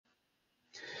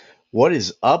What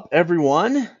is up,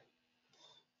 everyone?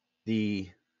 The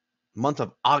month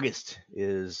of August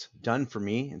is done for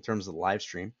me in terms of the live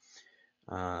stream.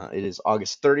 It is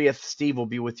August 30th. Steve will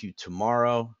be with you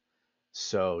tomorrow.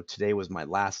 So today was my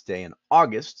last day in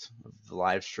August of the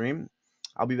live stream.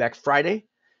 I'll be back Friday.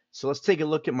 So let's take a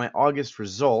look at my August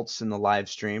results in the live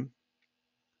stream.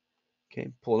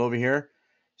 Okay, pull it over here.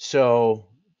 So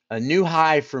a new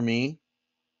high for me.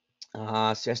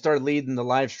 So I started leading the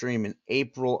live stream in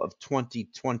April of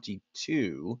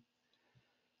 2022.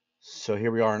 So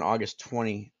here we are in August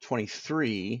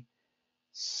 2023.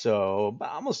 So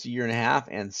about almost a year and a half,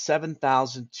 and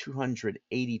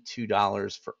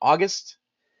 $7,282 for August.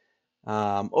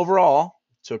 Overall,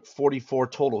 took 44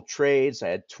 total trades. I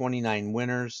had 29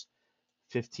 winners,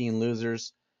 15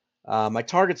 losers. My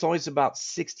target's always about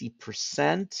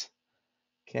 60%.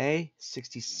 Okay,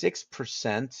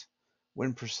 66%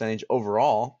 win percentage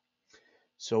overall.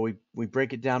 So we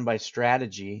break it down by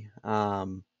strategy.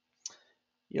 Mighty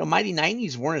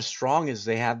 90s weren't as strong as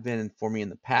they have been for me in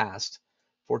the past.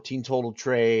 14 total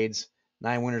trades,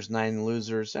 9 winners, 9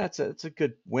 losers. That's a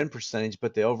good win percentage,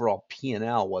 but the overall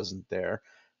P&L wasn't there,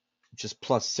 just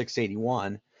plus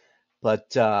 681. But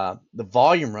the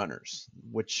volume runners,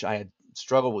 which I had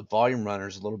struggled with volume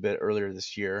runners a little bit earlier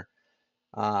this year,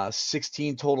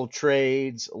 16 total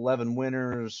trades, 11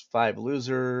 winners, 5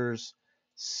 losers,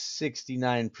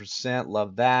 69%.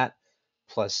 Love that.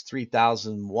 Plus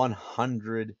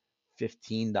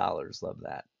 $3,115. Love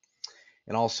that.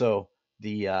 And also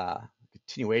the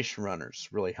continuation runners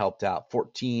really helped out.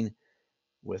 14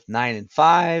 with 9 and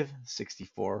 5,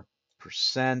 64%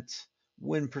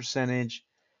 win percentage,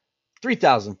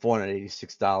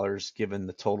 $3,486 given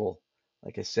the total,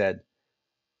 like I said,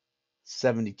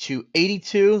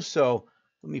 72.82. So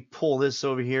let me pull this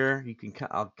over here.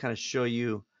 I'll kind of show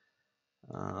you.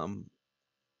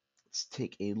 Let's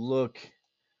take a look.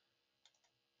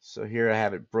 So here I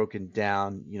have it broken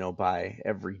down, by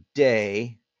every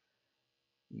day.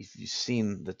 You've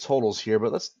seen the totals here,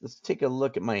 but let's take a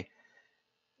look at my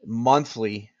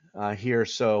monthly here.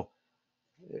 So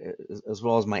as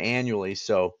well as my annually.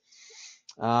 So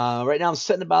right now I'm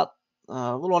setting about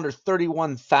a little under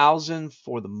 31,000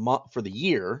 for the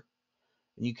year.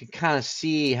 And you can kind of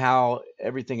see how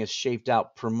everything is shaped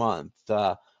out per month.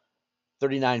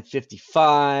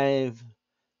 39.55.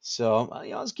 So I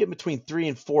was getting between 3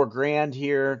 and 4 grand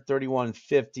here.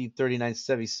 31.50,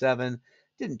 39.77.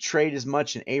 Didn't trade as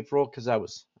much in April because I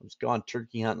was gone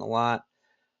turkey hunting a lot.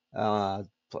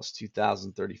 Plus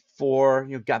 2,034.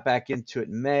 Got back into it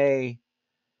in May.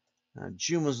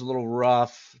 June was a little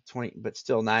rough, 20, but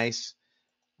still nice.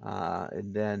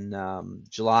 And then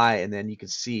July, and then you can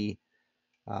see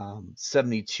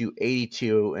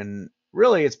 72.82, and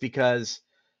really it's because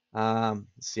let's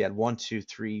see, I had 1, 2,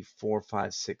 3, 4,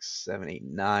 5, 6, 7, 8,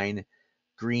 9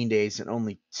 green days and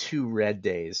only 2 red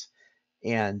days,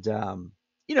 and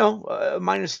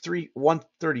minus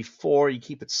 134. You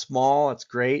keep it small, that's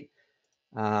great.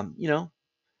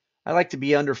 I like to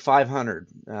be under 500.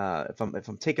 If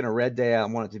I'm taking a red day, I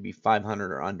want it to be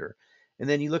 500 or under. And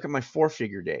then you look at my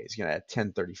 4-figure days. I had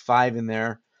 1035 in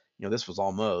there. This was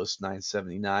almost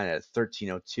 979 at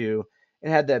 1302. It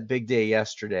had that big day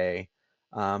yesterday.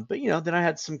 But then I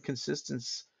had some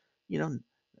consistency.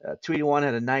 281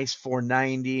 had a nice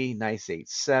 490, nice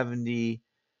 870,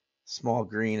 small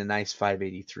green, a nice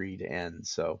 583 to end.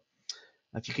 So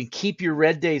if you can keep your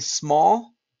red days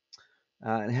small,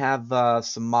 and have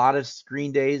some modest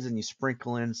green days, and you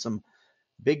sprinkle in some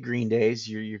big green days,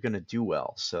 you're going to do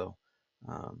well. So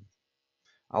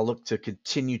I'll look to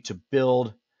continue to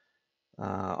build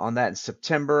on that in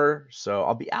September. So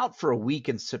I'll be out for a week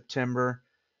in September,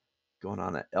 going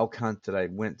on an elk hunt that I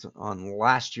went on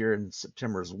last year in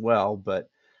September as well. But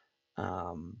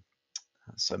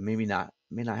so may not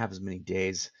have as many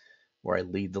days where I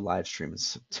lead the live stream in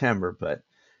September, but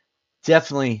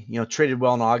definitely, traded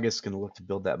well in August, going to look to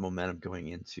build that momentum going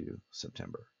into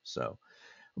September. So hope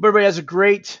everybody has a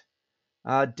great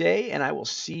day, and I will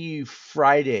see you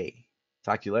Friday.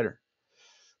 Talk to you later.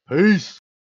 Peace.